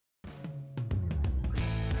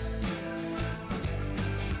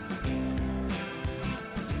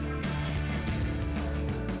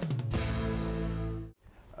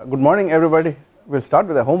Good morning everybody. We will start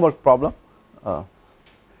with a homework problem.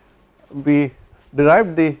 We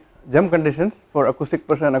derived the gem conditions for acoustic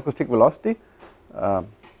pressure and acoustic velocity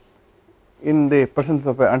in the presence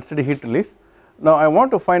of an unsteady heat release. Now I want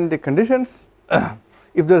to find the conditions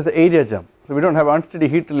if there is an area gem. So we do not have unsteady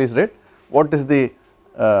heat release rate. What is the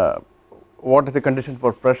condition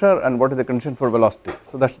for pressure and what is the condition for velocity?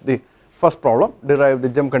 So that is the first problem, derive the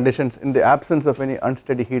gem conditions in the absence of any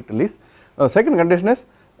unsteady heat release. Now second condition is,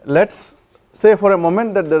 let us say for a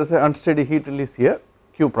moment that there is an unsteady heat release here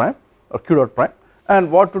q prime or q dot prime, and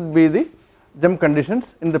what would be the gem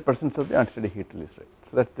conditions in the presence of the unsteady heat release rate.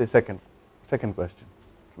 So that is the second question,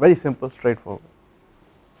 very simple, straightforward.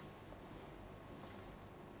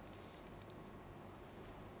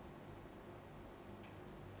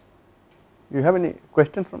 Do you have any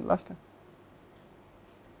questions from last time?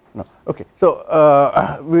 No. Okay. So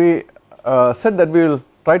we said that we will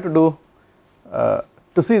try to do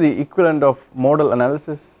to see the equivalent of modal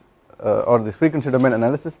analysis or the frequency domain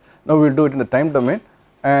analysis. Now we will do it in the time domain,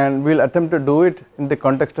 and we will attempt to do it in the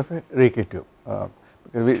context of a Rijke tube,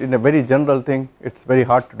 because in a very general thing it is very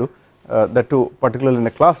hard to do that too, particularly in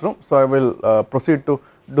a classroom. So I will proceed to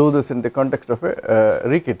do this in the context of a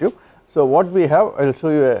Rijke tube. So what we have, I will show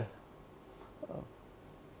you a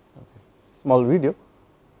small video.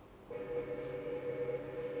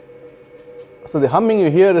 So the humming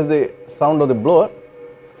you hear is the sound of the blower.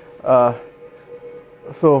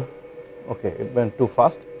 So okay, it went too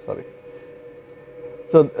fast, sorry.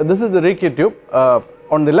 So this is the Rijke tube.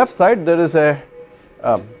 On the left side there is a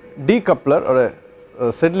decoupler or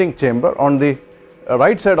a settling chamber. On the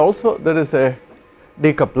right side also there is a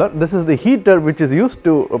decoupler. This is the heater which is used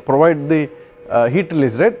to provide the heat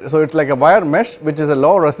release rate. So it is like a wire mesh which is a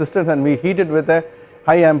low resistance, and we heat it with a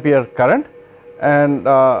high ampere current, and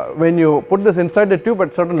when you put this inside the tube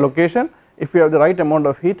at certain location, if you have the right amount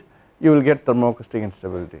of heat, you will get thermoacoustic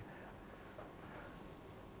instability.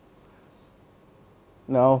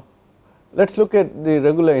 Now let us look at the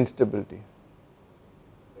regular instability.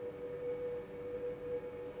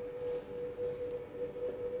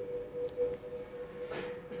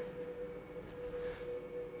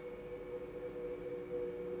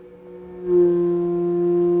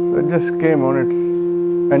 So it just came on its,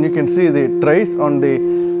 and you can see the trace on the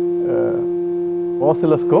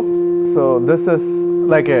oscilloscope. So this is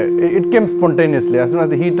like it came spontaneously as soon as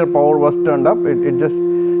the heater power was turned up, it just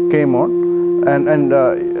came on, and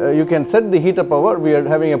you can set the heater power. We are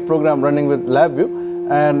having a program running with LabVIEW,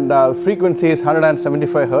 and frequency is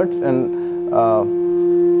 175 hertz, and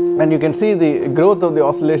you can see the growth of the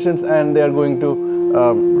oscillations, and they are going to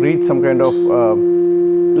reach some kind of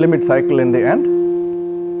limit cycle in the end,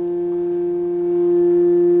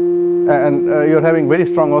 and you are having very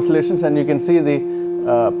strong oscillations, and you can see the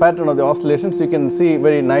pattern of the oscillations. You can see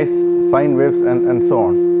very nice sine waves and so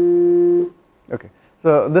on. Okay,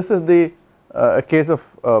 so this is the case of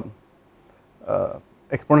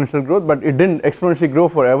exponential growth, but it did not exponentially grow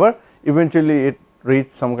forever. Eventually it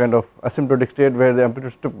reached some kind of asymptotic state where the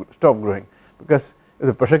amplitude stopped growing, because if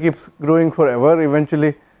the pressure keeps growing forever,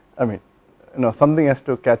 eventually, I mean, something has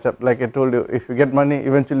to catch up. Like I told you, if you get money,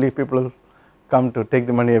 eventually people will come to take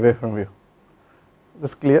the money away from you. Is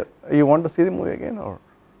this clear? You want to see the movie again, or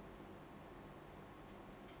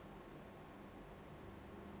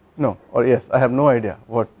no, or yes? I have no idea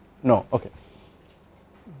what. No, okay.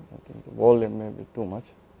 I think the volume may be too much.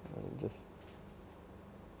 I will just.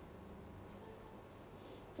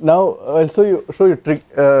 Now I will show you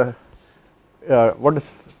what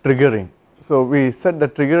is triggering. So we said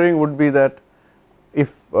that triggering would be that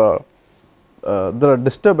if there are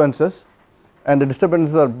disturbances, and the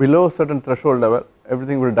disturbances are below certain threshold level,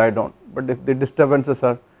 everything will die down. But if the disturbances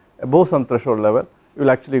are above some threshold level, you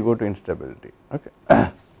will actually go to instability. Okay.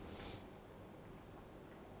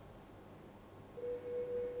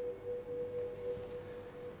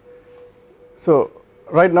 So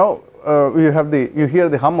right now you hear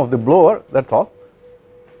the hum of the blower, that is all.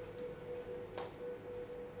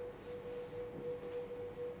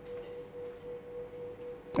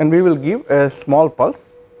 And we will give a small pulse,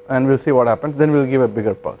 and we will see what happens, then we will give a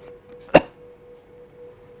bigger pulse.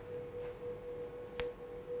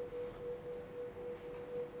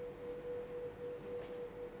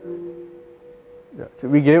 Yeah, so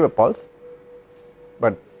we gave a pulse,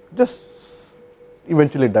 but just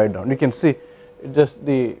eventually died down. You can see it just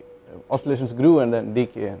the oscillations grew and then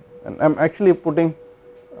decay, and I am actually putting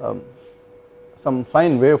some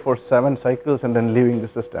sine wave for 7 cycles and then leaving the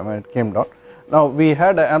system, and it came down. Now we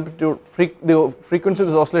had an amplitude, the frequency of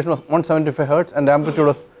this oscillation was 175 hertz, and the amplitude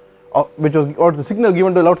was which was, or the signal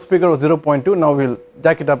given to a loudspeaker was 0.2. Now we will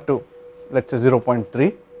jack it up to, let us say,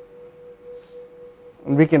 0.3.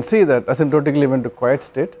 and we can see that asymptotically went to quiet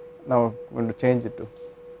state. Now I am going to change it to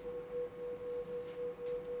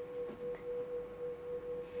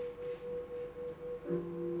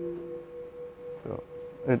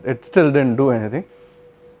it still did not do anything.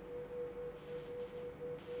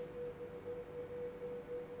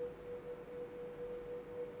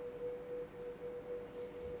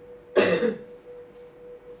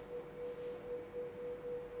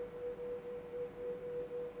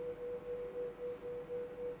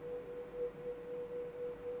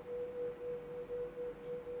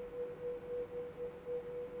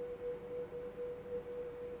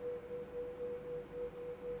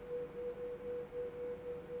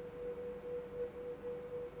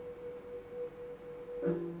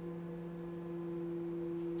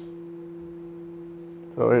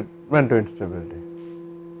 So it went to instability,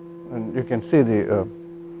 and you can see the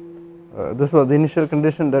this was the initial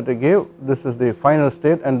condition that I gave, this is the final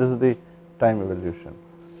state, and this is the time evolution.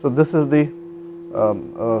 So this is the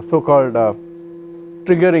so called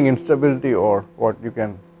triggering instability, or what you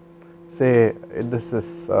can say this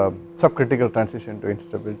is subcritical transition to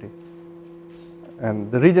instability,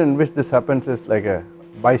 and the region in which this happens is like a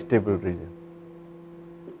bistable region.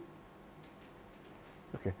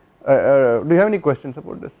 Okay. Do you have any questions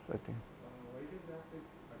about this? I think. Why did that?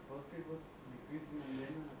 At first it was decreasing and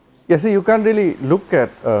then. Yeah, see, you can't really look at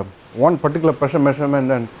one particular pressure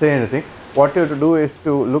measurement and say anything. What you have to do is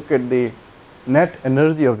to look at the net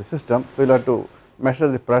energy of the system. So you will have to measure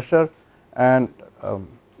the pressure and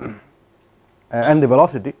the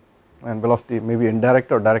velocity, and velocity may be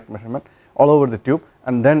indirect or direct measurement all over the tube,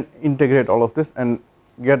 and then integrate all of this and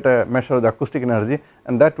get a measure of the acoustic energy,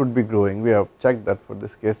 and that would be growing. We have checked that for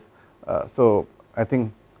this case. So I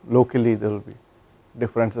think locally there will be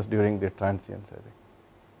differences during the transients, I think.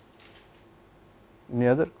 Any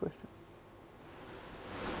other questions?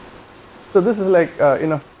 So this is like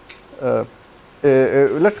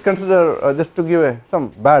let's consider just to give some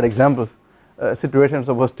bad examples, situations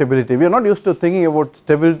about stability. We are not used to thinking about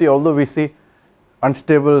stability, although we see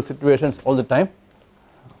unstable situations all the time.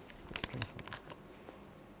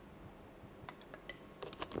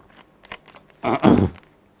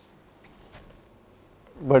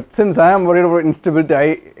 But since I am worried about instability,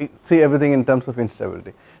 I see everything in terms of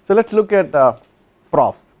instability. So let us look at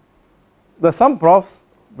profs. There are some profs,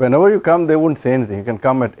 whenever you come they would not say anything. You can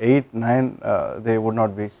come at 8, 9, they would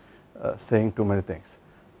not be saying too many things.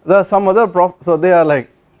 There are some other profs, so they are like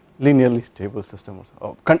linearly stable systems,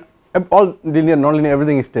 all linear, non-linear,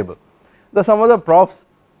 everything is stable. There are some other profs,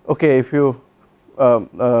 okay, if you do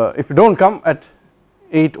not come at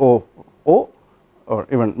 8:00 or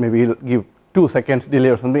even maybe he will give 2 seconds delay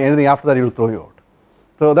or something, anything after that he will throw you out.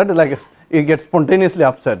 So that is like he gets spontaneously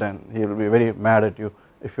upset and he will be very mad at you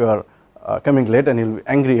if you are coming late, and he will be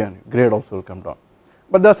angry and grade also will come down.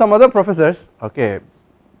 But there are some other professors, okay,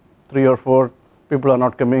 3 or 4 people are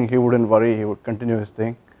not coming, he would not worry, he would continue his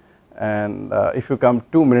thing, and if you come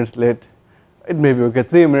 2 minutes late it may be okay,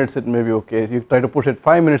 3 minutes it may be okay, you try to push it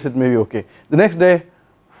 5 minutes it may be okay. The next day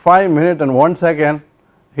 5 minutes and 1 second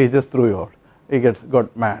he just threw you out, he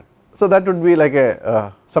got mad. So that would be like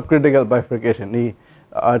a subcritical bifurcation. He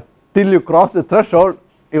till you cross the threshold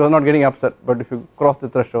he was not getting upset, but if you cross the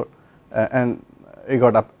threshold and he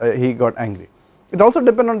got angry. It also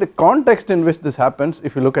depends on the context in which this happens.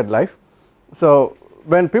 If you look at life, so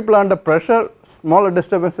when people are under pressure, smaller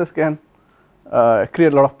disturbances can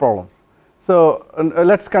create a lot of problems. So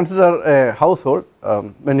let us consider a household.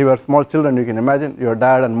 When you were small children, you can imagine your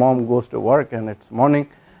dad and mom goes to work and it's morning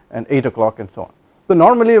and 8 o'clock and so on. So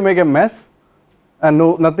normally you make a mess and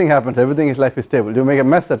nothing happens, everything is life is stable. You make a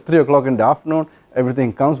mess at 3 o'clock in the afternoon,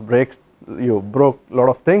 everything comes, breaks, you broke a lot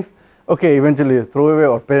of things, okay, eventually you throw away,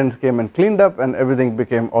 or parents came and cleaned up and everything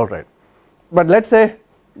became alright. But let us say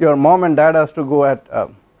your mom and dad has to go at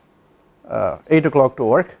 8 o'clock to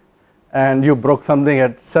work, and you broke something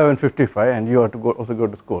at 7:55 and you have to also go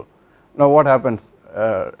to school. Now what happens?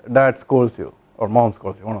 Dad scolds you or mom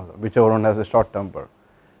scolds you, one of them, whichever one has a short temper,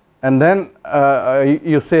 and then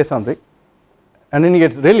you say something, and then he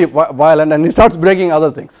gets really violent and he starts breaking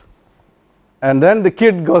other things, and then the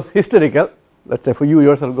kid goes hysterical. Let us say for you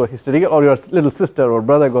yourself go hysterical, or your little sister or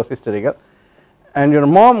brother goes hysterical, and your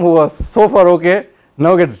mom, who was so far okay,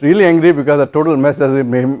 now gets really angry because a total mess has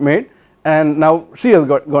been made, and now she has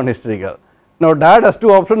gone hysterical. Now dad has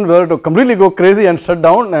 2 options, whether to completely go crazy and shut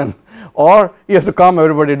down, or he has to calm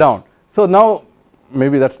everybody down. So now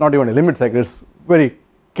maybe that is not even a limit cycle, it is very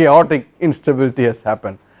chaotic instability has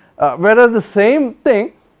happened. Whereas the same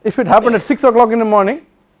thing, if it happened at 6 o'clock in the morning,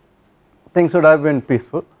 things would have been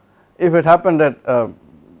peaceful. If it happened at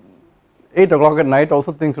 8 o'clock at night,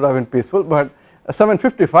 also things would have been peaceful, but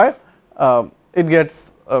 755 it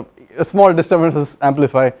gets small disturbances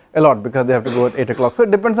amplify a lot because they have to go at 8 o'clock. So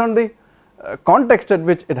it depends on the context at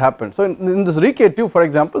which it happens. So in this Rijke tube for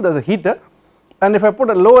example there is a heater, and if I put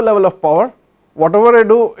a lower level of power, whatever I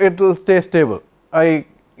do it will stay stable,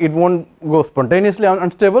 it will not go spontaneously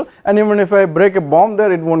unstable, and even if I break a bomb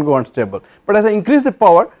there it will not go unstable. But as I increase the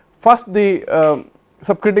power, first the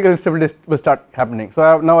subcritical instability will start happening.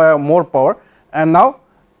 So now I have more power, and now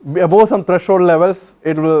above some threshold levels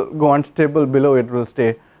it will go unstable, below it will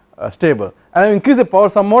stay stable, and I increase the power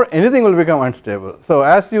some more, anything will become unstable. So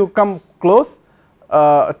as you come close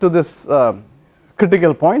to this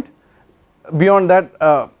critical point, beyond that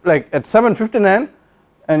like at 7:59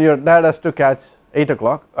 and your dad has to catch 8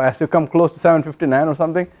 o'clock, as you come close to 7:59 or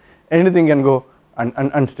something, anything can go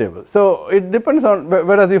unstable. So it depends on,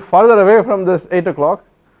 whereas if farther away from this 8 o'clock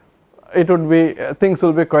it would be things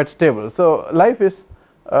will be quite stable. So life is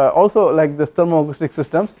also like this thermoacoustic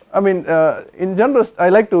systems. I mean in general I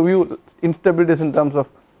like to view instabilities in terms of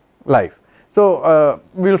life. So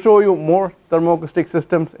we will show you more thermoacoustic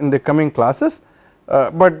systems in the coming classes,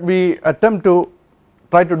 but we attempt to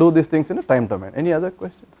try to do these things in a time domain. Any other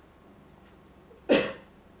questions?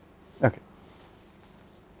 Okay,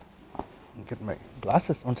 get my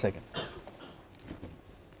glasses, 1 second.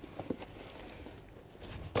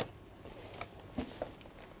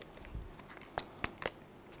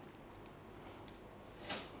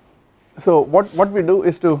 So what we do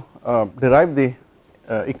is to derive the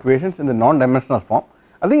equations in the non-dimensional form.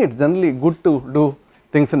 I think it is generally good to do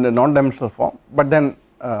things in the non-dimensional form, but then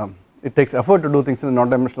it takes effort to do things in the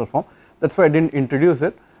non-dimensional form. That is why I did not introduce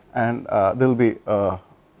it, and there will be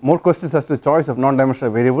more questions as to choice of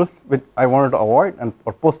non-dimensional variables, which I wanted to avoid and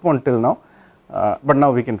or postpone till now, but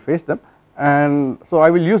now we can face them. And so I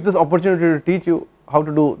will use this opportunity to teach you how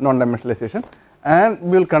to do non-dimensionalization, and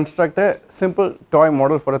we will construct a simple toy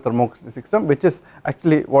model for a thermoacoustic system, which is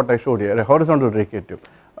actually what I showed here, a horizontal Rijke tube.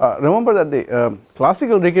 Remember that the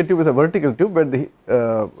classical Rijke tube is a vertical tube where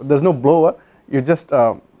there is no blower, you just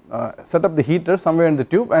set up the heater somewhere in the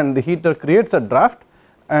tube, and the heater creates a draft,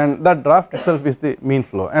 and that draft itself is the mean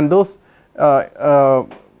flow, and those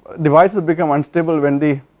devices become unstable when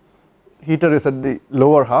the heater is at the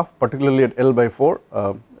lower half, particularly at L/4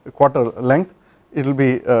 quarter length, it will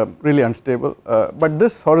be really unstable. But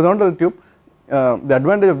this horizontal tube, the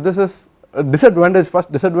advantage of this is disadvantage.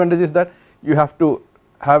 First disadvantage is that you have to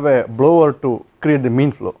have a blower to create the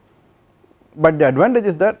mean flow, but the advantage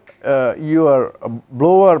is that your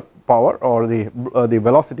blower power or the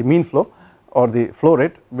velocity mean flow or the flow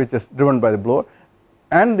rate, which is driven by the blower,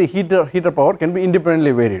 and the heater power can be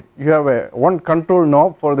independently varied. You have one control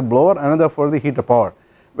knob for the blower, another for the heater power,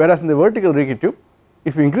 whereas in the vertical Rijke tube,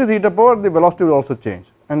 if you increase the heater power, the velocity will also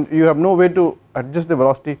change, and you have no way to adjust the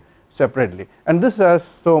velocity separately, and this has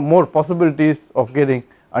so more possibilities of getting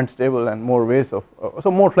unstable and more ways of so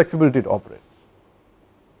more flexibility to operate.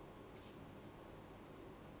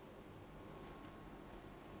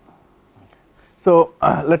 So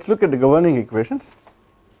let us look at the governing equations.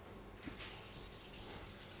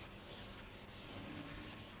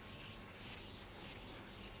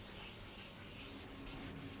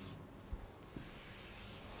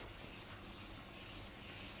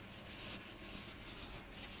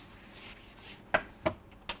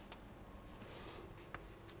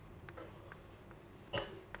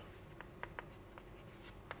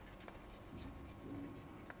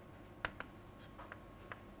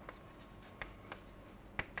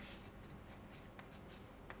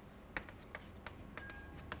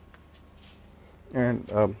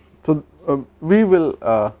 And so we will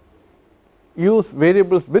use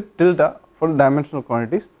variables with tilde for the dimensional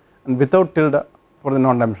quantities and without tilde for the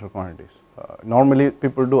non-dimensional quantities. Normally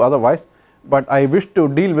people do otherwise, but I wish to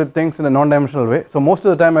deal with things in a non-dimensional way. So most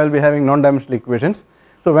of the time I will be having non-dimensional equations.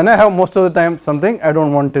 So when I have most of the time something, I do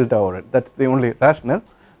not want tilde over it, that is the only rationale.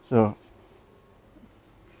 So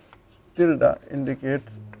tilde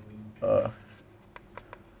indicates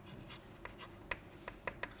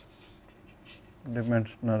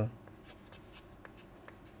dimensional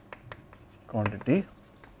quantity.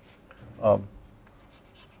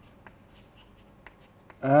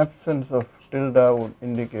 Absence of tilde would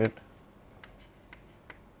indicate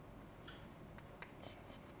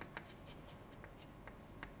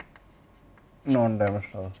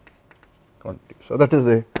non-dimensional quantity. So that is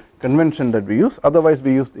the convention that we use, otherwise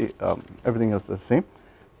we use the everything else the same.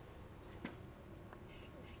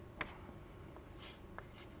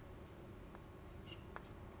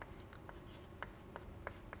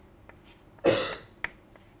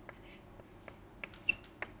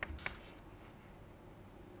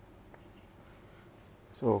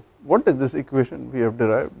 So what is this equation we have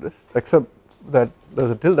derived this, except that there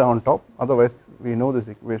is a tilde on top, otherwise we know this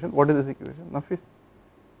equation. What is this equation, Nafis?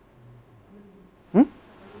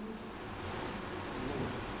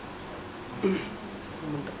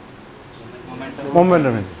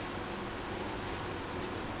 Momentum.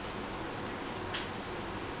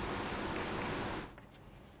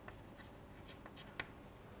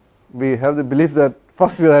 We have the belief that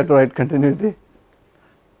first we have to write continuity,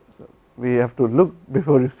 so we have to look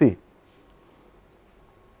before you see.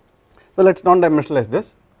 So let us non-dimensionalize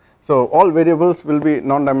this. So all variables will be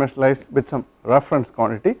non-dimensionalized with some reference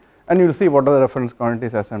quantity, and you will see what are the reference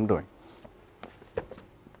quantities as I am doing.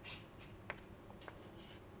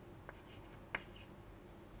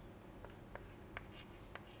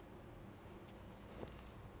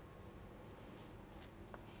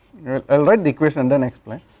 I will write the equation and then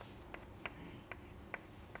explain.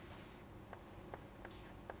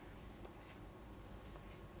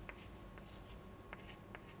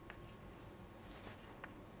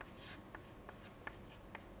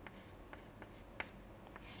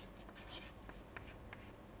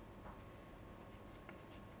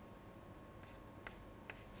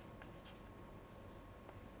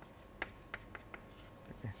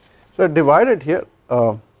 So divided here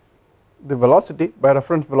the velocity by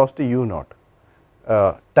reference velocity u naught,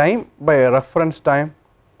 time by a reference time.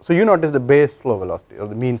 So u naught is the base flow velocity or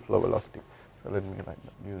the mean flow velocity. So let me write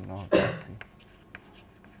that u naught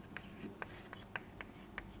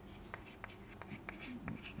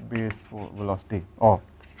base flow velocity or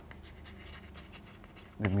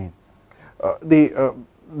the mean. The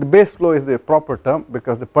base flow is the proper term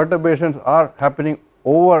because the perturbations are happening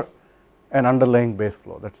over an underlying base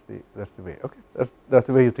flow. That's the way. Okay, that's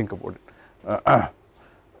the way you think about it.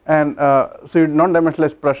 And so you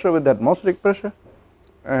non-dimensionalize pressure with the atmospheric pressure,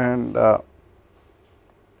 and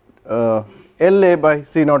LA by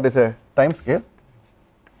C naught is a time scale.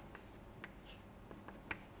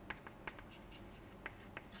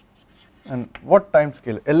 And what time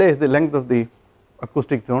scale? LA is the length of the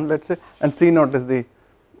acoustic zone, let's say, and C naught is the,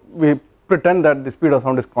 we pretend that the speed of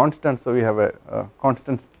sound is constant, so we have a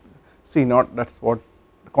constant C naught, that is what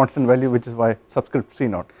the constant value, which is why subscript C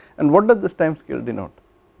naught. And what does this time scale denote?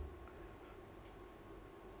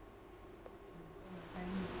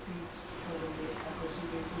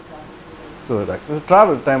 So that is the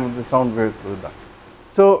travel time of the sound wave through that.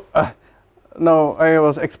 So now I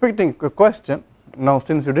was expecting a question. Now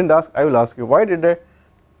since you did not ask, I will ask you, why did I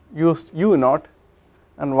use u naught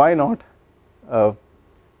and why not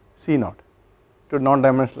C naught to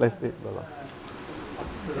non-dimensionalize the velocity?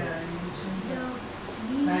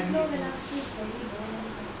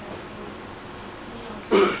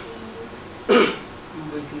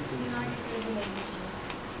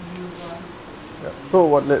 So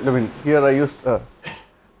what I mean here I used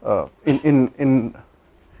in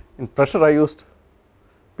pressure I used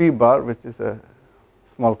P bar, which is a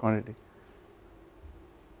small quantity.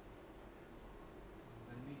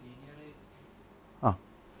 When we linearize,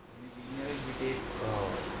 we take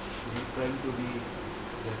V prime to be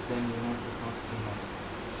less than u naught but not C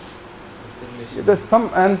naught. There is some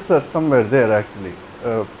answer somewhere there actually.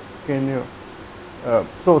 Can you?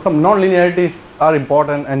 So some non-linearities are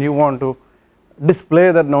important, and you want to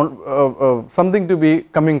display that something to be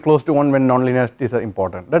coming close to 1 when non-linearities are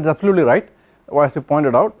important. That is absolutely right. As you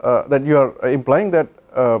pointed out, that you are implying that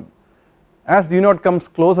as u naught comes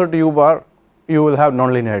closer to u bar, you will have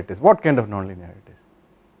non-linearities. What kind of non-linearities?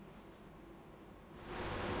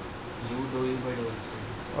 U dou u by dou x.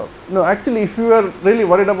 No, actually, if you are really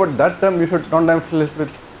worried about that term, you should non-dimensionalize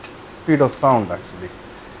with speed of sound actually.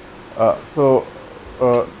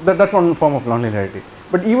 That's one form of non-linearity.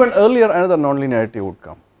 But even earlier, another non-linearity would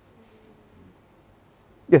come.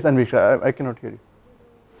 Yes, Anvisha, I cannot hear you.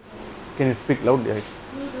 Can you speak loudly?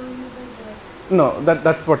 No,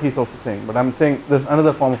 that's what he's also saying. But I'm saying there's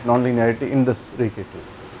another form of non-linearity in this Rijke too.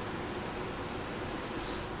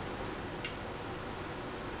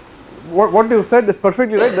 What you said is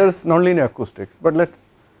perfectly right. There is non-linear acoustics, but let's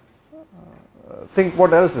think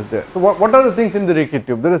what else is there. So what are the things in the Rijke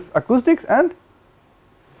tube? There is acoustics and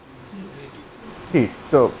heat.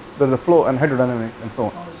 So there is a flow and hydrodynamics and so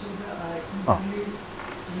on. Also the heat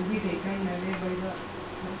will be taken away by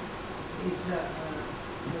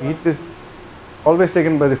the heat is always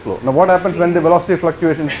taken by the flow. Now what happens when the velocity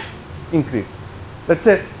fluctuations increase? Let's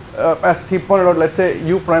say as he pointed out, let's say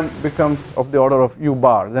u prime becomes of the order of u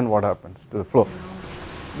bar, then what happens to the flow?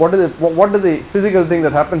 What is the physical thing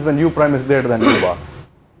that happens when u prime is greater than u bar?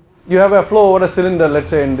 You have a flow over a cylinder, let's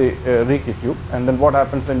say in the Rijke tube, and then what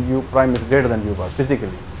happens when u prime is greater than u bar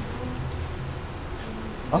physically?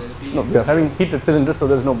 Huh? There will be No, we are having heated cylinders, so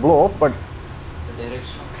there is no blow off, but the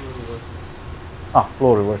direction of flow reverses.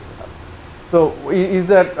 flow reverse. So is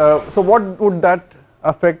that so? What would that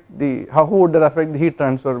affect the? How would that affect the heat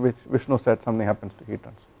transfer? Which Vishnu said something happens to heat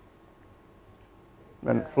transfer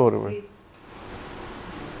when flow reverse.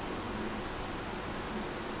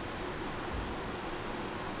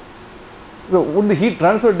 So would the heat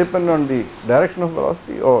transfer depend on the direction of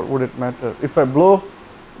velocity, or would it matter if I blow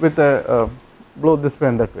with a blow this way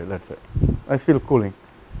and that way? Let's say I feel cooling.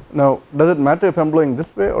 Now, does it matter if I am blowing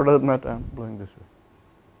this way, or does it matter I am blowing this way?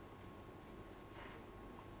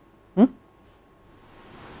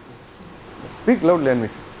 Speak loudly and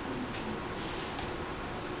make.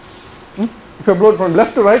 If I blow it from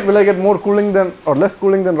left to right, will I get more cooling than or less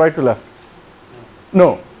cooling than right to left?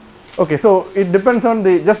 No. Okay, so it depends on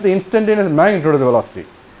the just the instantaneous magnitude of the velocity.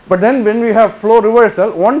 But then when we have flow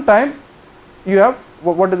reversal, one time you have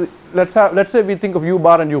what is it, let's say we think of u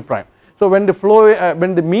bar and u prime. So when the flow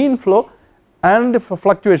when the mean flow and the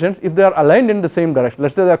fluctuations, if they are aligned in the same direction,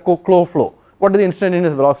 let's say they are co-flow flow, what is the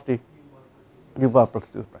instantaneous velocity? U bar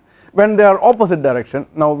plus u prime. When they are opposite direction,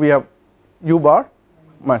 now we have u bar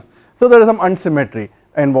minus. So there is some unsymmetry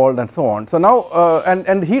involved and so on. So now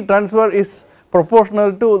and the heat transfer is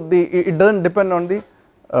proportional to the, it doesn't depend on the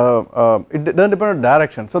it doesn't depend on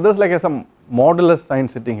direction. So there is like some modulus sign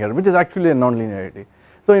sitting here, which is actually a nonlinearity.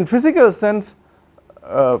 So in physical sense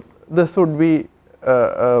this would be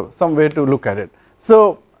some way to look at it.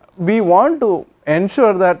 So we want to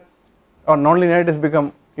ensure that our nonlinearities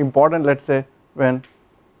become important, let's say when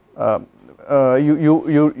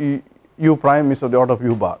u prime is of the order of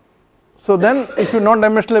u bar. So then if you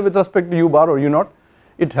non-dimensionalize with respect to u bar or u naught,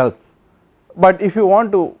 it helps. But if you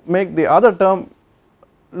want to make the other term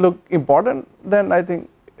look important, then I think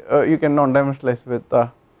you can non-dimensionalize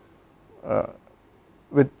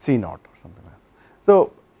with C naught or something like that.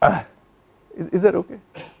 So is that okay?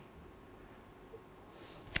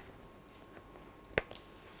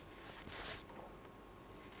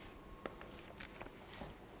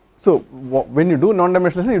 So when you do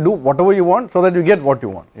non-dimensionalization, you do whatever you want so that you get what you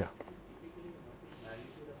want. Yeah.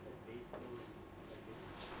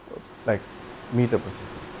 Like meter per second.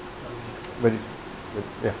 Very good.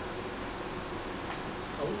 Yeah.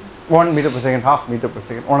 1 meter per second, half meter per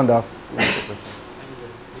second, 1.5 meter per second.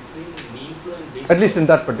 Between mean flow and base At least in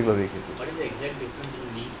that particular case. what is the exact difference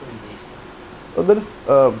between mean flow and base flow? So there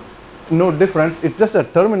is no difference. It's just a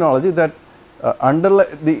terminology that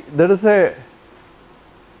there is a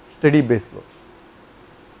steady base flow.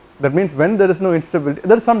 That means when there is no instability,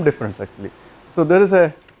 there is some difference actually. So there is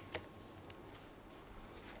a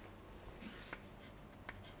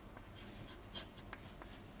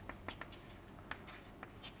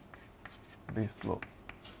base flow.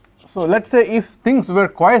 So let us say if things were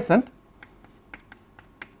quiescent,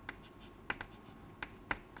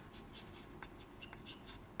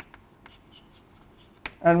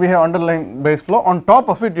 and we have underlying base flow, on top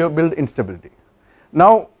of it you build instability.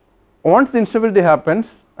 Now once the instability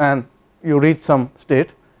happens and you reach some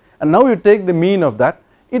state, and now you take the mean of that,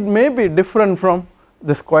 it may be different from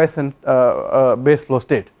this quiescent base flow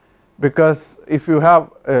state, because if you have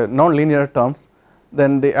non-linear terms,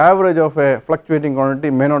 then the average of a fluctuating quantity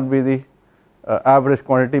may not be the average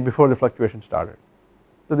quantity before the fluctuation started.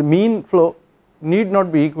 So the mean flow need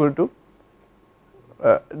not be equal to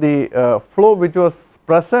the flow which was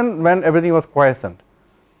present when everything was quiescent,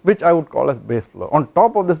 which I would call as base flow. On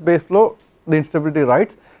top of this base flow, the instability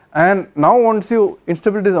rides, and now once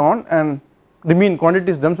instability is on, and the mean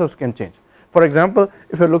quantities themselves can change. For example,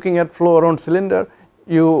 if you are looking at flow around cylinder,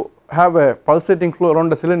 you have a pulsating flow around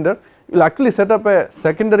the cylinder, you will actually set up a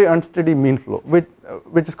secondary unsteady mean flow,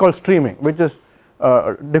 which is called streaming, which is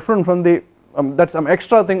different from the that is some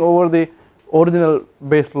extra thing over the original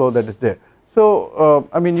base flow that is there. So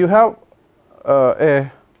I mean you have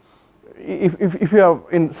if you have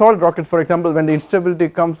in solid rockets, for example, when the instability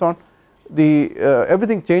comes on, the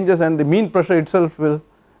everything changes and the mean pressure itself will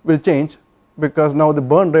change, because now the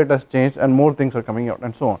burn rate has changed and more things are coming out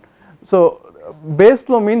and so on. So base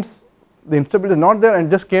flow means the instability is not there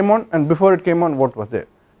and just came on, and before it came on what was there.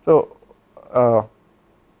 So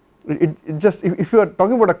it just if you are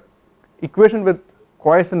talking about a equation with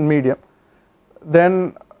quiescent medium,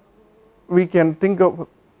 then we can think about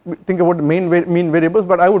the mean variables,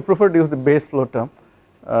 but I would prefer to use the base flow term.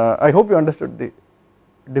 I hope you understood the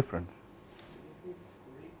difference.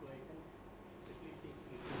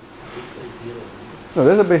 No,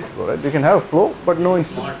 there is a base flow, right? You can have flow but no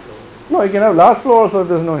instability. No, you can have large flow also if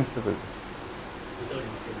there is no instability. Without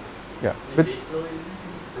instability. Yeah. Base flow is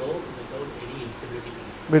flow without any instability.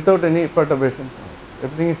 Without any perturbation,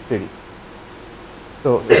 everything is steady.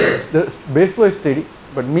 So the base flow is steady,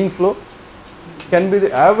 but mean flow can be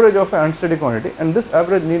the average of an unsteady quantity, and this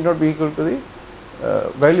average need not be equal to the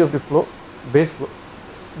value of the flow, base flow,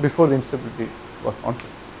 before the instability was onset.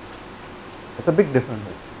 It's a big difference. Is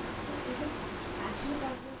it actually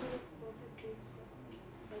possible to get perfect base flow?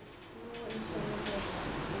 Like no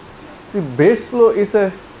instability? See, base flow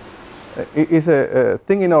is a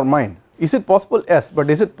thing in our mind. Is it possible? Yes, but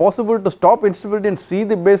is it possible to stop instability and see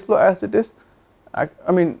the base flow as it is?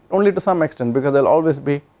 I mean, only to some extent, because there will always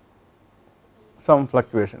be some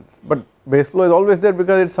fluctuations, but base flow is always there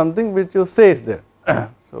because it's something which you say is there.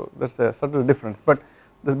 So that's a subtle difference, but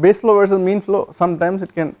the base flow versus mean flow, sometimes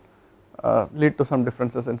it can lead to some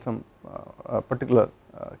differences in some particular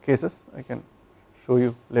cases. I can show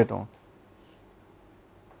you later on.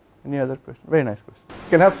 Any other question? Very nice question. You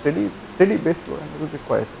can have steady base flow and it will be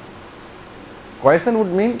quiescent. Quiescent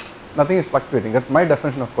would mean nothing is fluctuating. That's my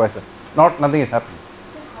definition of quiescent. Not nothing is happening.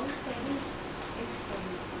 So how steady is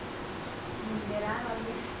steady? I mean, there are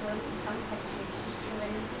always some fluctuations. So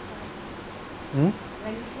when you say quiescent,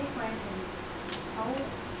 when you say quiescent, how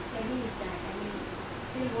steady is that? I mean,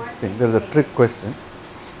 till what? I think there is a trick question.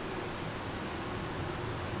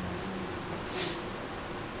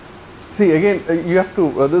 See, again, you have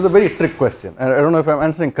to, this is a very trick question, and I don't know if I am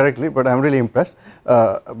answering correctly, but I am really impressed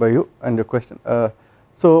by you and your question.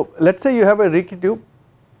 So let us say you have a Rijke tube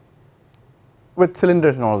with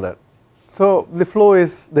cylinders and all that. So the flow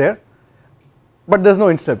is there, but there is no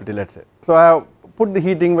instability, let us say. So I have put the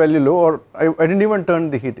heating value low, or I did not even turn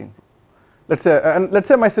the heating. Let us say, and let us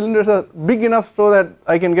say my cylinders are big enough so that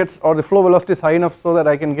I can get, or the flow velocity is high enough so that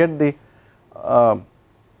I can get the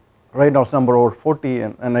Reynolds number over 40,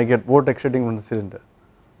 and I get vortex shedding from the cylinder.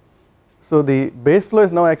 So the base flow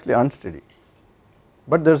is now actually unsteady,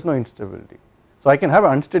 but there is no instability. So I can have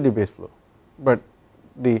an unsteady base flow, but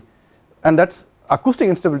and that's acoustic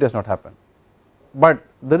instability has not happened, but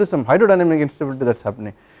there is some hydrodynamic instability that's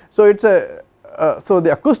happening. So it's so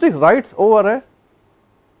the acoustics rides over a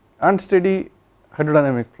unsteady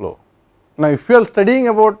hydrodynamic flow. Now if you are studying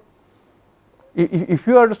about, if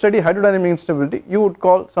you are to study hydrodynamic instability, you would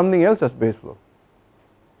call something else as base flow.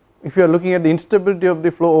 If you are looking at the instability of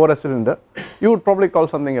the flow over a cylinder, you would probably call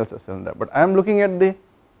something else as cylinder, but I am looking at the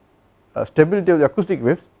stability of the acoustic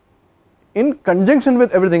waves in conjunction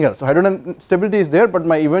with everything else. So hydrodynamic stability is there, but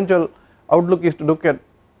my eventual outlook is to look at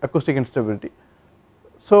acoustic instability.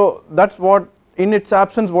 So that is what, in its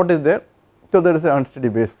absence, what is there? So there is an unsteady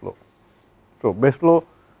base flow. So base flow,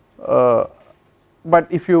 but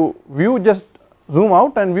if you view, just zoom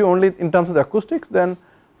out and view only in terms of the acoustics, then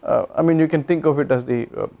I mean you can think of it as the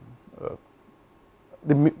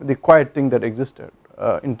quiet thing that existed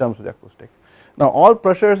in terms of the acoustics. Now all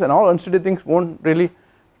pressures and all unsteady things won't really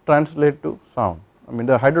translate to sound. I mean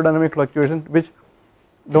the hydrodynamic fluctuations which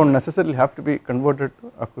don't necessarily have to be converted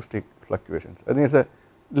to acoustic fluctuations. I think it's a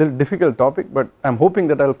little difficult topic, but I'm hoping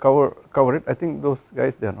that I'll cover it. I think those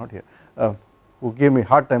guys, they are not here, who gave me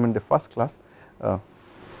hard time in the first class,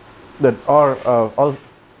 that are all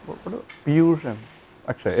Piyush and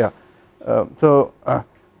Akshay, yeah. So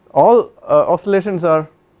all oscillations are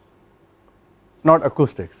not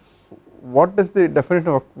acoustics. What is the definition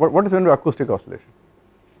of, what is meant by acoustic oscillation?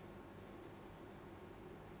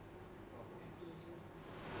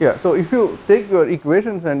 Yeah, so if you take your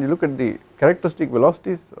equations and you look at the characteristic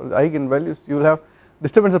velocities or the eigenvalues, you will have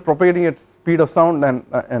disturbances propagating at speed of sound,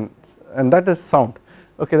 and that is sound.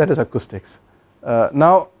 Okay, that is acoustics.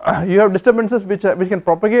 Now you have disturbances which can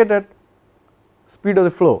propagate at speed of the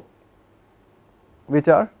flow, which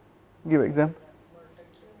are, give example,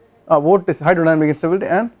 vortex, hydrodynamic instability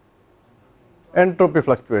and entropy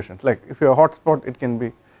fluctuations. Like if you have a hot spot, it can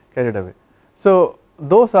be carried away. So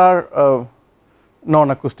those are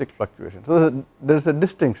non-acoustic fluctuations. So there is a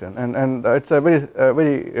distinction, and it's a very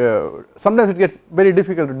sometimes it gets very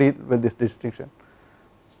difficult to deal with this distinction.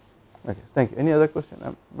 Okay, thank you. Any other question?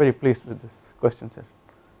 I'm very pleased with this question session.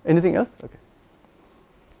 Anything else? Okay.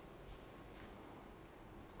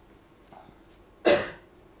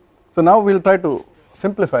 So now we will try to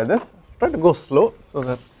simplify this. Try to go slow so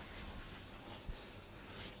that.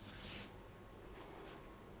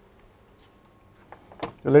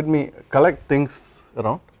 So let me collect things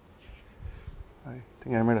around. I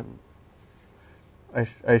think I made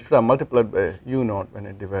I should have multiplied by u naught when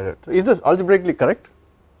I divided. So is this algebraically correct?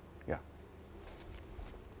 Yeah.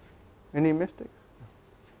 Any mistakes?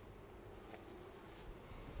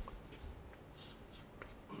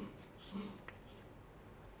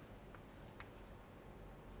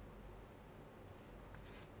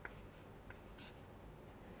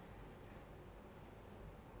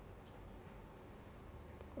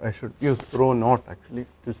 I should use rho naught actually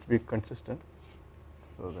just to be consistent,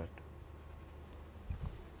 so that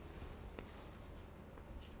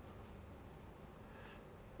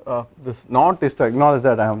this naught is to acknowledge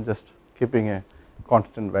that I am just keeping a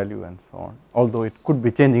constant value and so on, although it could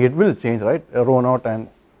be changing, it will change, right, rho naught, and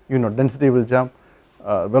you know density will jump,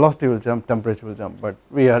 velocity will jump, temperature will jump, but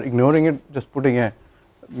we are ignoring it, just putting a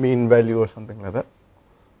mean value or something like that.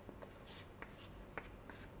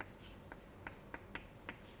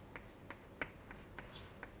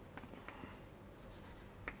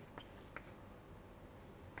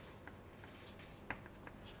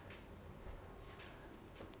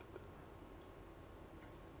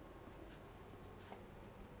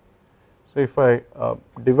 So if I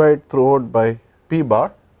divide throughout by p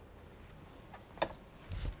bar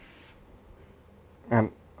and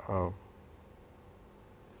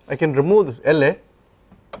I can remove this LA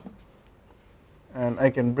and I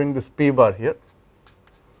can bring this p bar here,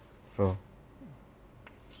 so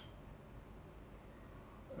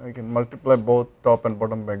I can multiply both top and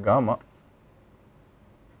bottom by gamma,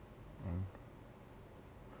 and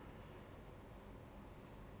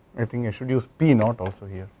I think I should use p naught also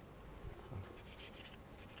here.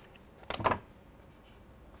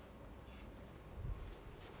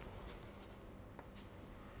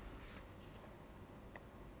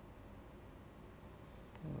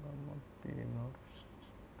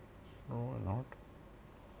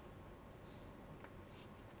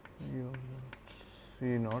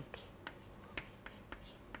 C naught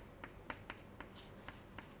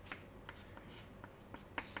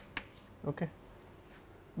okay,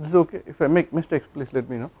 this is okay. If I make mistakes please let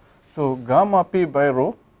me know. So gamma p by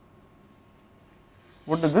rho,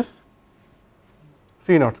 what is this?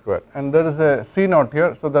 C naught square, and there is a C naught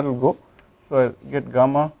here, so that will go, so I get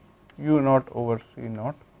gamma u naught over C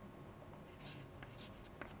naught.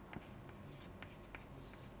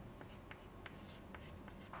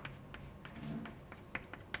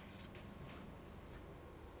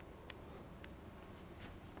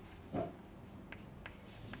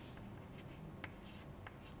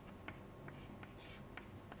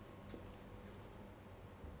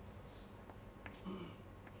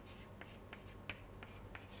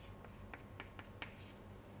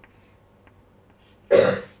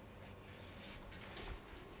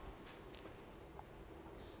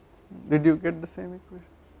 Did you get the same equation?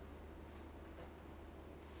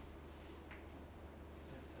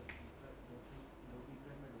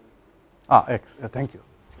 Ah, x, thank you,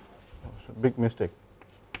 that was a big mistake.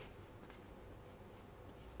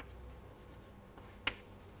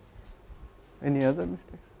 Any other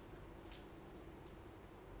mistakes?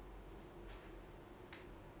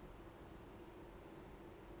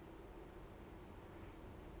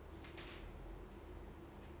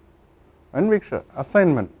 And make sure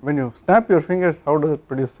assignment, when you snap your fingers, how does it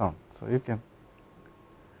produce sound? So you can,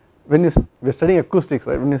 when you, we are studying acoustics,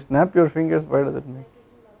 right, when you snap your fingers, why does it make?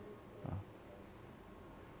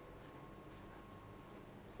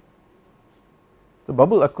 So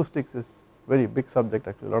bubble acoustics is very big subject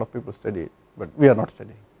actually, a lot of people study it, but we are not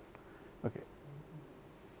studying. Okay.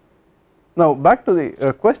 Now back to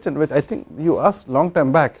the question which I think you asked long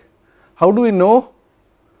time back, how do we know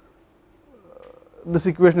this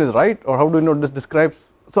equation is right, or how do we know this describes?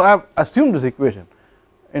 So I have assumed this equation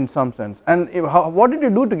in some sense, and if, what did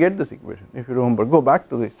you do to get this equation? If you remember, go back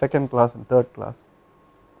to the second class and third class.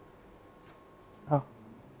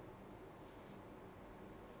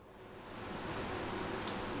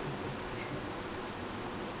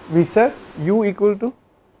 We said u equal to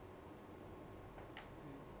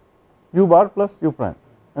u bar plus u prime,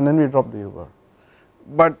 and then we drop the u bar,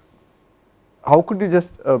 but how could you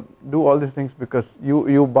just do all these things, because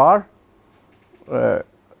u bar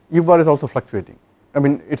is also fluctuating. I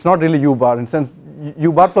mean it is not really u bar in sense,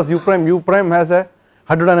 u bar plus u prime has a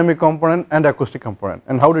hydrodynamic component and acoustic component,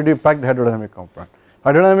 and how did you pack the hydrodynamic component?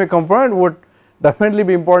 Hydrodynamic component would definitely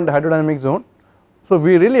be important to hydrodynamic zone, so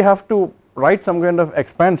we really have to write some kind of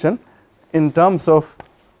expansion in terms of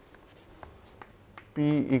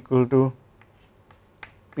p equal to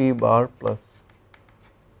p bar plus,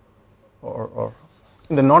 or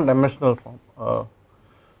in the non-dimensional form,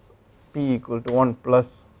 p equal to 1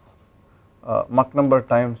 plus Mach number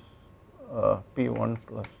times p1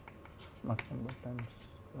 plus Mach number times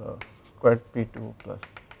squared p2 plus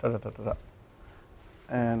da da da da da,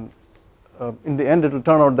 and in the end it will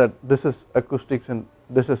turn out that this is acoustics and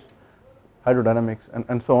this is hydrodynamics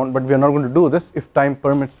and so on, but we are not going to do this. If time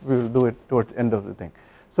permits, we will do it towards the end of the thing.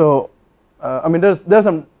 So I mean there are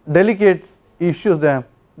some delicate issues there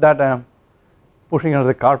that I am pushing under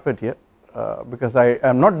the carpet here, because I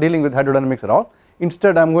am not dealing with hydrodynamics at all.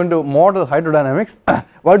 instead I am going to model hydrodynamics.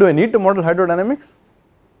 Why do I need to model hydrodynamics,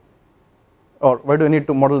 or why do I need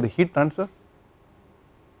to model the heat transfer?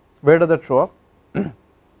 Where does that show up?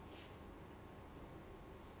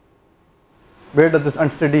 Where does this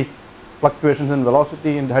unsteady fluctuations in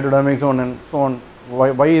velocity in the hydrodynamic zone and so on,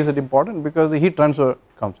 why is it important? Because the heat transfer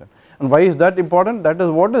comes in. And why is that important? That is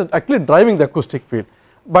what is actually driving the acoustic field,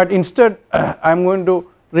 but instead I am going to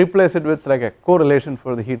replace it with like a correlation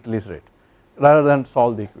for the heat release rate rather than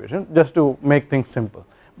solve the equation, just to make things simple.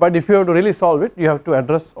 But if you have to really solve it, you have to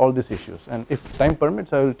address all these issues, and if time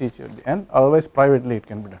permits I will teach you at the end, otherwise privately it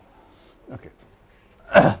can be done.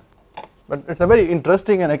 Okay. But it is a very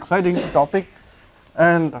interesting and exciting topic,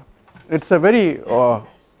 and it is a very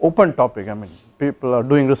open topic. I mean, people are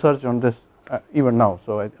doing research on this even now,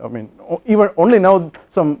 so I mean even only now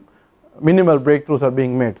some minimal breakthroughs are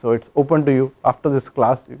being made, so it is open to you. After this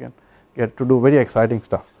class you can get to do very exciting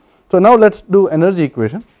stuff. So now let us do energy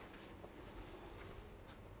equation.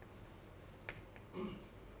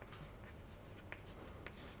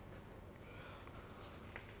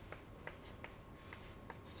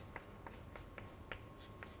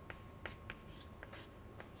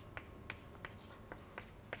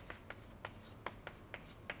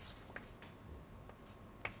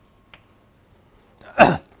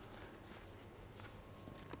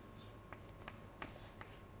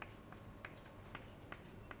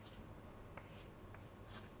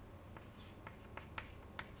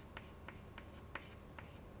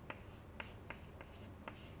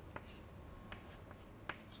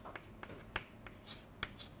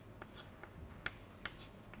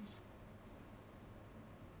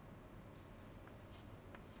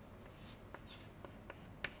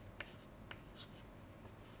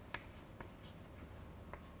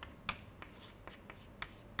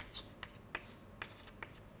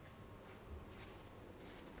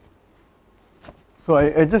 So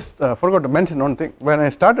I just forgot to mention one thing. When I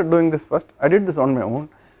started doing this first, I did this on my own,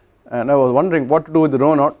 and I was wondering what to do with the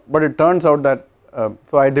rho naught, but it turns out that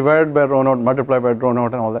so I divided by rho naught, multiply by rho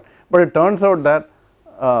naught and all that, but it turns out that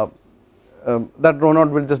that rho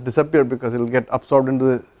naught will just disappear because it will get absorbed into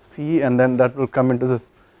the C, and then that will come into this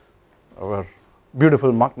our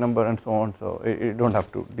beautiful Mach number and so on, so you do not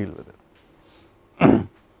have to deal with it.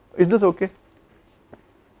 Is this okay?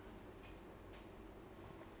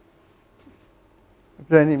 If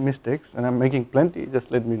there are any mistakes, and I am making plenty, just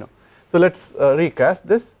let me know. So let us recast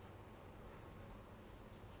this.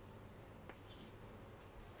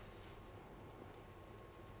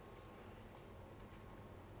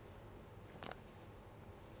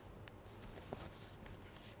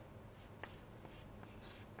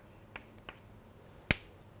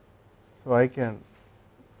 So I can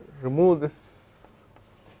remove this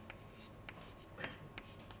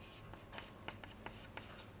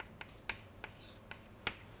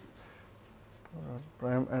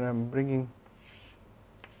prime, and I am bringing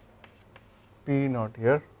P naught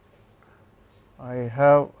here. I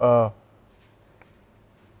have a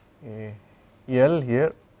L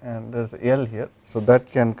here and there is a L here, so that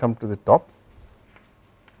can come to the top.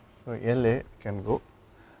 So LA can go.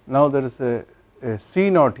 Now there is a C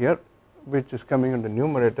naught here, which is coming in the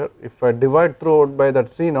numerator. If I divide throughout by that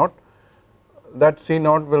C naught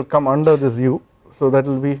will come under this U, so that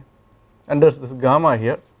will be under this gamma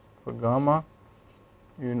here. So gamma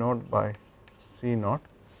U naught by C naught,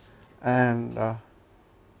 and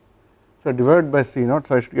so divided by C naught,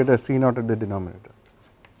 so I should get a C naught at the denominator.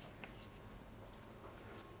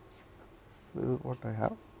 This is what I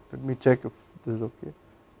have. Let me check if this is okay.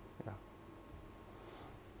 Yeah.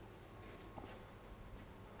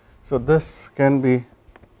 So this can be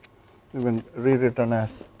even rewritten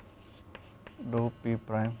as dou P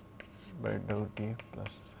prime by dou T plus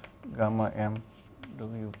gamma M dou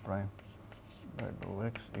U prime by dou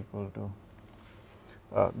X equal to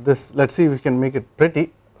this. Let us see if we can make it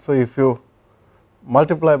pretty. So if you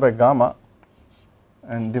multiply by gamma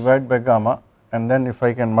and divide by gamma, and then if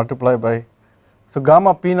I can multiply by, so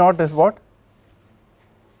gamma P naught is what?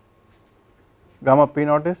 Gamma P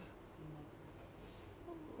naught is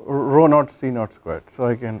rho naught C naught squared. So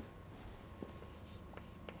I can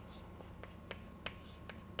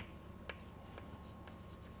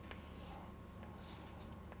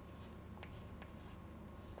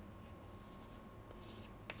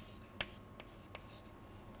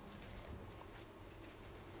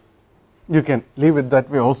you can leave it that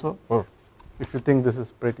way also, or if you think this is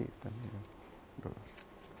pretty, then you can do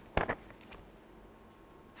this.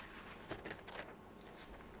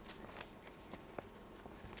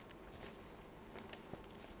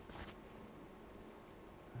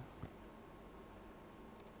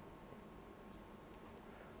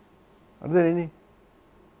 Are there any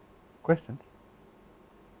questions?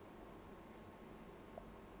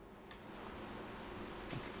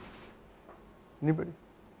 Anybody?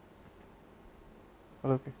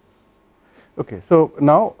 All okay. Okay, so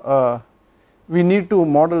now we need to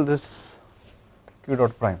model this q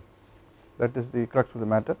dot prime, that is the crux of the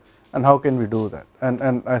matter, and how can we do that?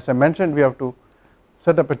 And as I mentioned, we have to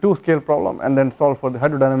set up a 2 scale problem and then solve for the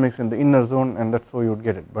hydrodynamics in the inner zone, and that is how you would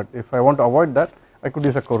get it. But if I want to avoid that, I could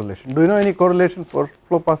use a correlation. Do you know any correlation for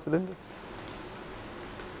flow path cylinder?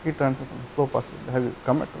 Heat transfer from flow path cylinder, have you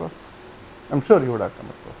come across? I am sure you would have come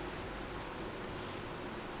across.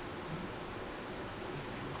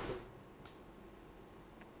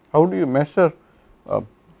 How do you measure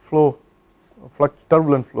flow,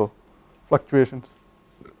 turbulent flow fluctuations?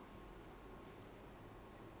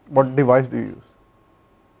 What device do you use?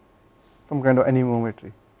 Some kind of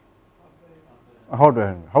anemometry.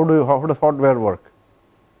 Hardware. How does hardware work?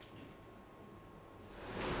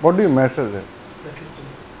 What do you measure there?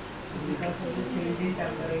 Resistance. Because of the changes in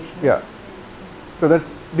temperature. Yeah. So that's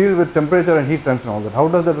deal with temperature and heat transfer and all that. How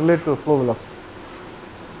does that relate to flow velocity?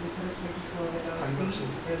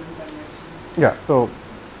 Yeah. So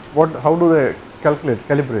how do they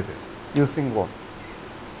calibrate it? Using what?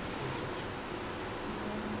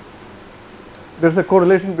 There is a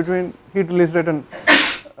correlation between heat release rate and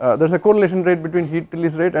there is a correlation rate between heat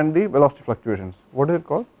release rate and the velocity fluctuations. What is it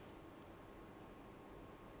called?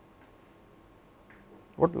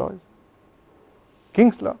 What law is it?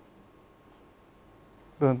 King's law?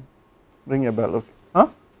 Don't ring a bell. Okay. Huh?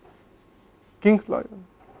 King's law.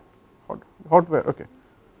 Hardware. Okay.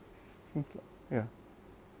 King's law. Yeah.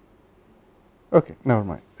 Okay. Never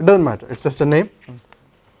mind. It doesn't matter. It's just a name.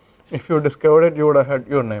 If you discovered it, you would have had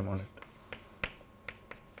your name on it.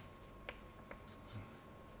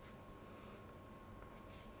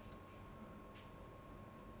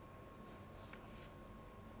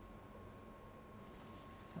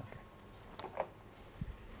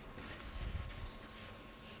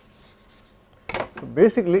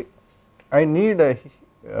 Basically, I need a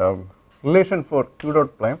relation for q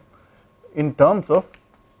dot prime in terms of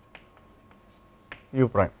u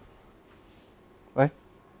prime, right?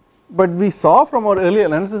 But we saw from our earlier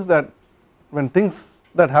analysis that when things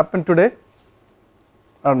that happen today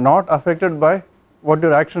are not affected by what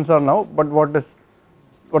your actions are now, but what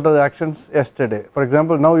are the actions yesterday. For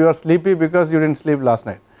example, now you are sleepy because you didn't sleep last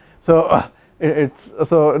night. So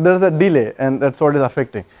so there is a delay, and that's what is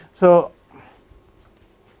affecting. So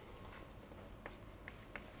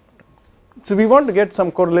we want to get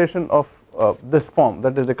some correlation of this form,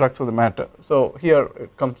 that is the crux of the matter. So here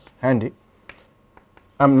it comes handy.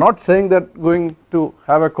 I am not saying that going to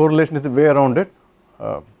have a correlation is the way around it.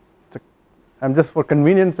 I am just for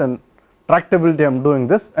convenience and tractability I am doing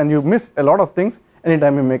this, and you miss a lot of things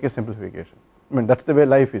anytime you make a simplification. I mean, that is the way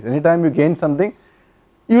life is. Anytime you gain something,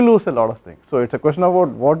 you lose a lot of things. So it is a question about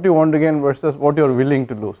what you want to gain versus what you are willing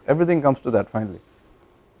to lose. Everything comes to that finally.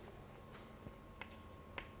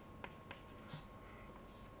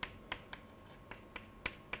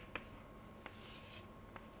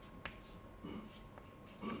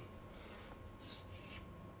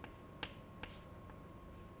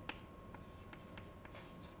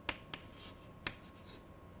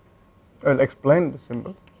 I will explain the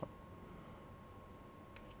symbols.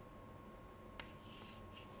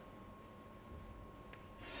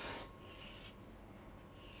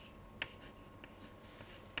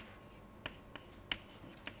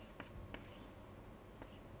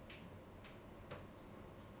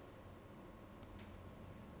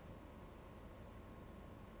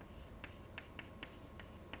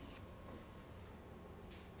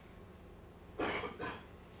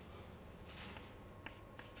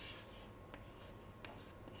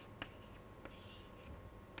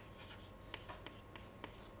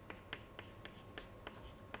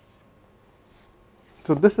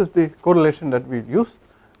 So this is the correlation that we use.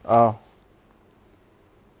 LW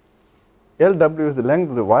is the length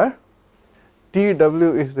of the wire,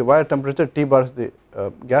 TW is the wire temperature, T bar is the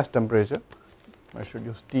gas temperature. I should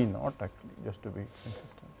use T naught actually just to be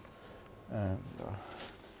consistent, and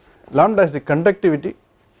lambda is the conductivity,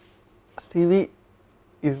 CV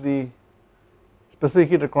is the specific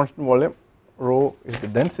heat at constant volume, rho is the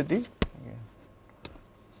density.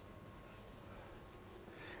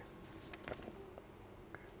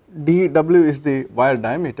 dW is the wire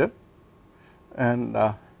diameter, and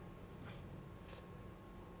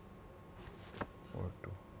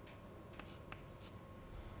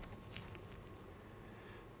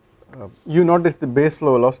U naught is the base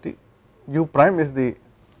flow velocity, U prime is the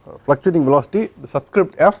fluctuating velocity. The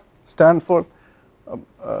subscript F stands for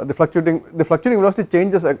the fluctuating velocity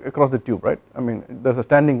changes across the tube, right. I mean there is a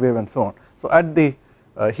standing wave and so on. So at the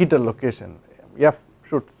heater location, F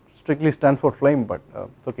should strictly stand for flame, but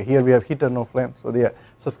it's okay, here we have heater no flame, so the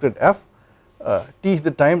subscript F. T is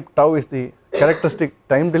the time, tau is the characteristic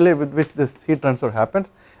time delay with which this heat transfer happens,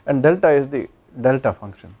 and delta is the delta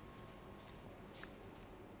function.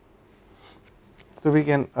 So we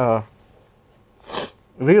can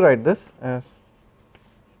rewrite this as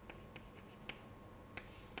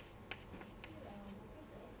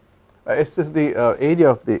S is the area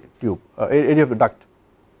of the tube, area of the duct,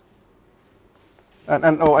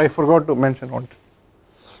 and oh, I forgot to mention one.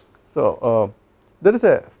 So there is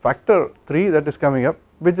a factor 3 that is coming up,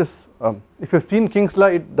 which is if you have seen King's law,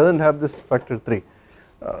 it does not have this factor 3.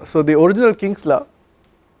 So the original King's law,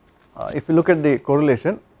 if you look at the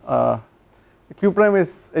correlation, q prime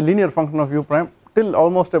is a linear function of u prime till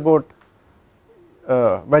almost about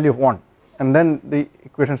value of 1, and then the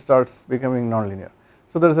equation starts becoming nonlinear.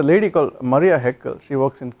 So there is a lady called Maria Heckel, she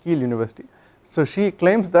works in Kiel University. So she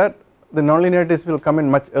claims that the nonlinearities will come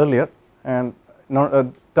in much earlier, and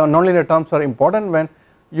nonlinear terms are important when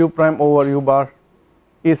u prime over u bar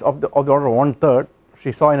is of the order of 1/3,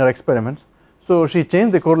 she saw in her experiments. So she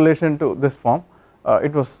changed the correlation to this form.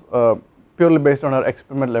 It was purely based on our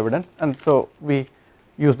experimental evidence, and so we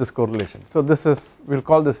use this correlation. So this is, we will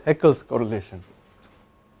call this Heckel's correlation.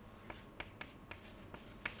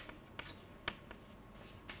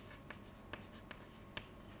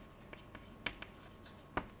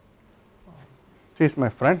 She is my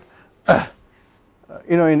friend.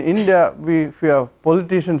 You know, in India, if we have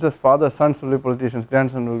politicians as fathers, sons will be politicians,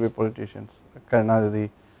 grandsons will be politicians. Karunanidhi,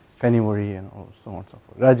 Kanimozhi, and so on and so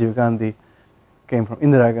forth. Rajiv Gandhi came from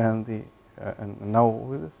Indira Gandhi, and now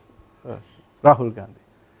who is this? Rahul Gandhi.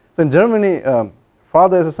 So in Germany,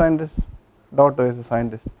 father is a scientist, daughter is a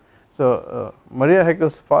scientist. So Maria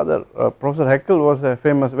Heckel's father, Professor Heckel, was a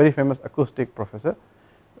very famous acoustic professor.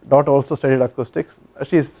 Daughter also studied acoustics.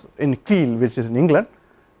 She is in Kiel, which is in England.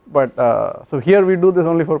 But so here we do this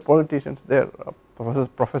only for politicians. There,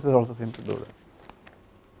 professors also seem to do that.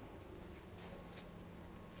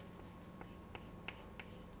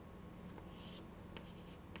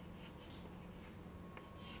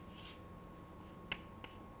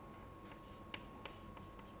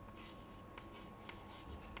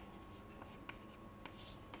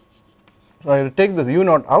 So I will take this u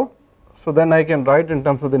naught out, so then I can write in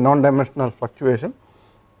terms of the non-dimensional fluctuation.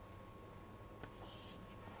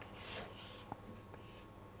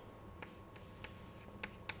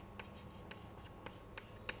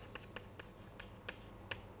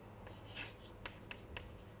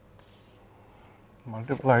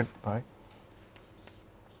 Multiplied by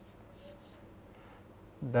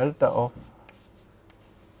delta of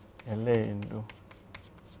LA into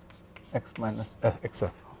x minus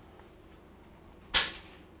xf.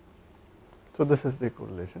 So this is the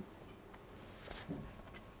correlation.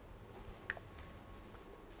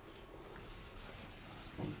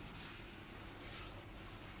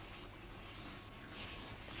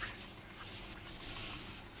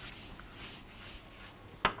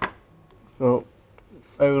 So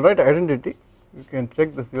I will write identity, you can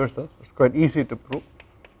check this yourself, it is quite easy to prove.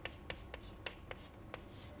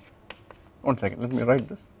 One second, let me write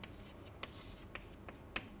this.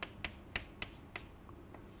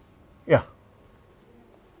 Yeah.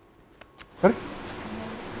 Sorry?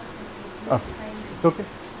 Oh, it's okay.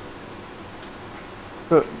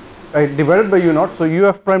 So I divided by u naught, so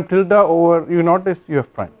uf prime tilde over u naught is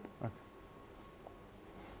uf prime. Okay.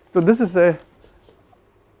 So this is a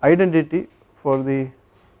identity for the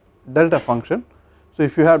delta function. So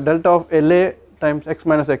if you have delta of LA times x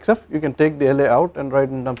minus xf, you can take the LA out and write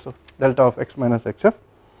in terms of delta of x minus xf.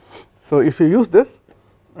 So if you use this,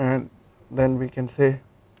 and then we can say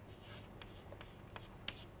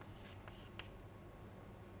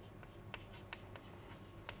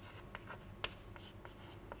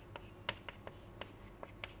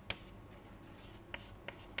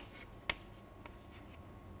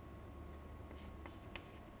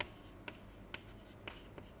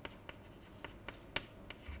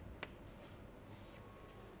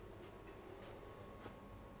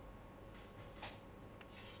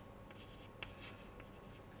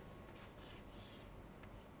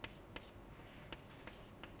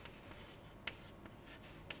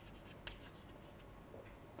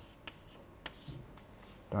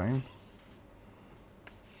times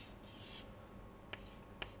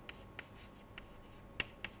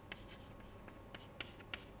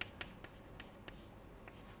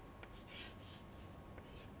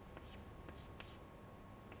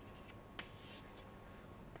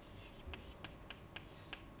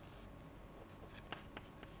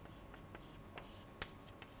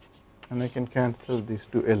and I can cancel these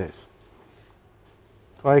two LA's.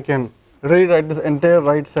 So I can rewrite this entire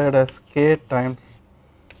right side as k times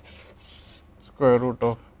square root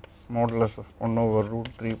of modulus of 1 over root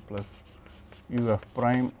 3 plus u f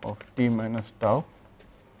prime of t minus tau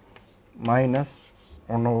minus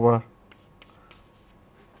 1 over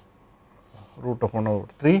root of 1 over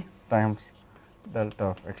 3 times delta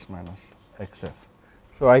of x minus xf.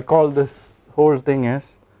 So I call this whole thing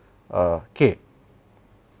as k.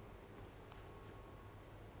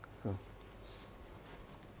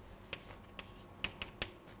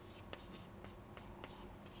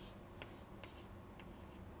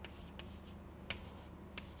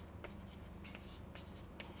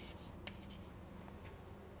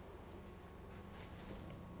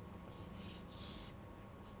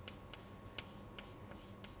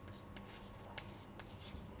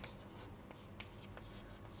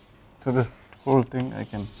 So this whole thing I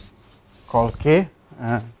can call k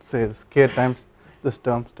and say this k times this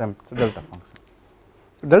term times the delta function.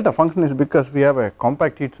 So delta function is because we have a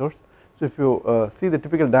compact heat source. So if you see the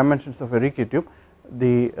typical dimensions of a Rijke tube,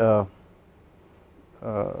 the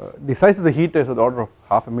size of the heater is of the order of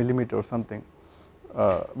half a millimeter or something,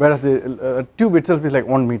 whereas the tube itself is like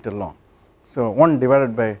 1 meter long. So 1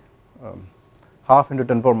 divided by half into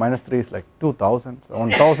 10 power minus 3 is like 2000. So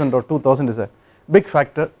 1000 or 2000 is a big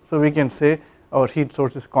factor, so we can say our heat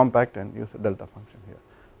source is compact and use a delta function here.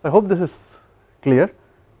 I hope this is clear.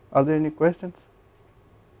 Are there any questions?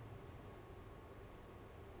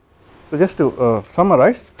 So just to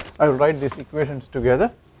summarize, I will write these equations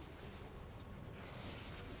together.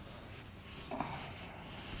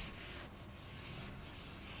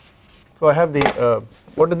 So I have the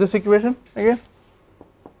what is this equation again?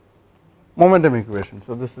 Momentum equation.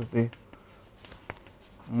 So this is the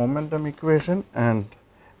momentum equation, and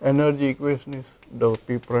energy equation is dou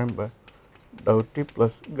p prime by dou t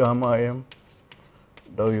plus gamma m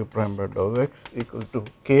dou u prime by dou x equal to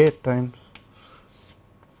k times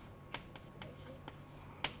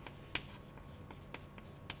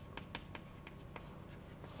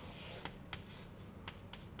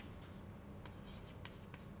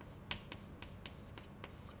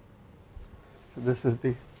so this is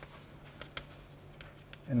the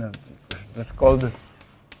energy equation. Let us call this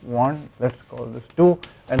 1, let us call this 2,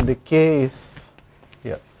 and the k is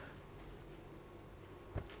here.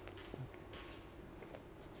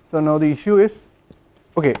 So now the issue is,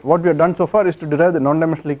 okay, what we have done so far is to derive the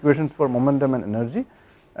non-dimensional equations for momentum and energy,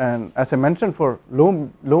 and as I mentioned, for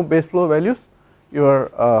low base flow values your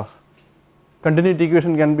continuity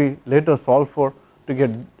equation can be later solved for to get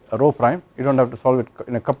rho prime. You do not have to solve it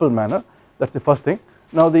in a coupled manner. That is the first thing.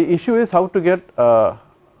 Now the issue is how to get the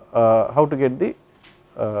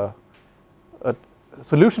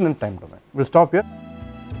solution in time domain. We will stop here.